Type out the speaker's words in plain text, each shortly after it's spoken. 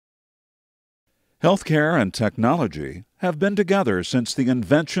Healthcare and technology have been together since the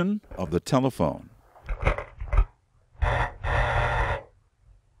invention of the telephone.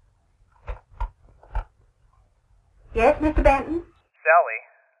 Yes, Mr. Benton? Sally,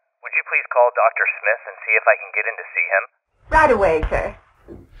 would you please call Dr. Smith and see if I can get in to see him? Right away, sir.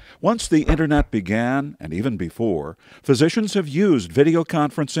 Once the Internet began, and even before, physicians have used video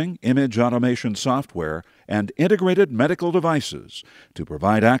conferencing, image automation software, and integrated medical devices to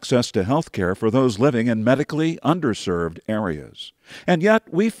provide access to health care for those living in medically underserved areas. And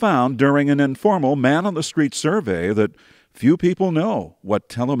yet, we found during an informal man-on-the-street survey that few people know what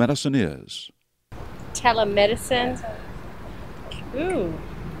telemedicine is. Telemedicine? Ooh.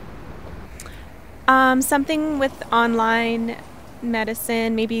 Something with online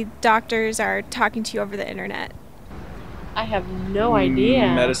medicine. Maybe doctors are talking to you over the internet. I have no idea.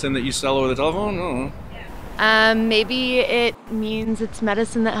 Medicine that you sell over the telephone? I don't know. Maybe it means it's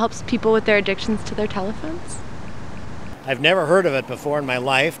medicine that helps people with their addictions to their telephones. I've never heard of it before in my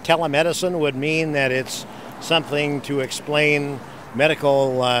life. Telemedicine would mean that it's something to explain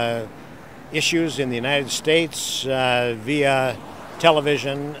medical issues in the United States via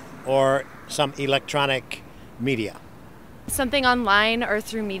television or some electronic media. Something online or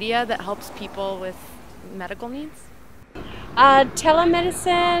through media that helps people with medical needs.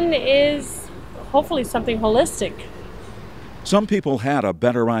 Telemedicine is hopefully something holistic. Some people had a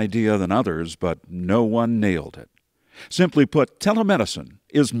better idea than others, but no one nailed it. Simply put, telemedicine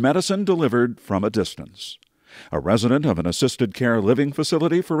is medicine delivered from a distance. A resident of an assisted care living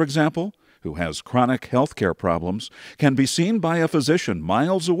facility, for example, who has chronic health care problems, can be seen by a physician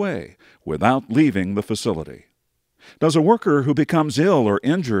miles away without leaving the facility. Does a worker who becomes ill or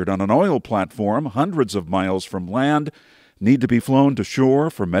injured on an oil platform hundreds of miles from land need to be flown to shore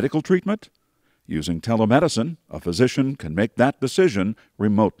for medical treatment? Using telemedicine, a physician can make that decision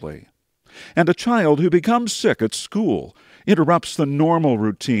remotely. And a child who becomes sick at school, interrupts the normal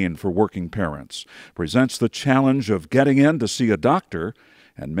routine for working parents, presents the challenge of getting in to see a doctor,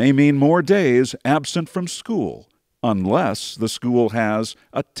 and may mean more days absent from school, unless the school has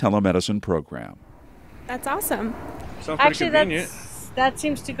a telemedicine program. That's awesome. Sounds pretty Actually, convenient. that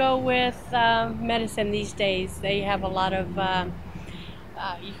seems to go with medicine these days. They have a lot of,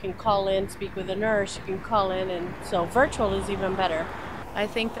 you can call in, speak with a nurse, you can call in, and so virtual is even better. I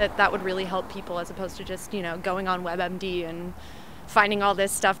think that would really help people as opposed to just, going on WebMD and finding all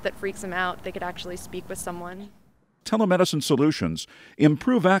this stuff that freaks them out. They could actually speak with someone. Telemedicine solutions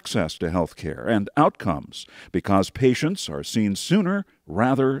improve access to health care and outcomes because patients are seen sooner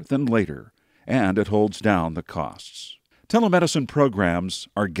rather than later, and it holds down the costs. Telemedicine programs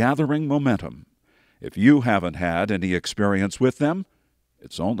are gathering momentum. If you haven't had any experience with them,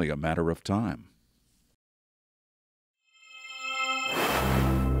 it's only a matter of time.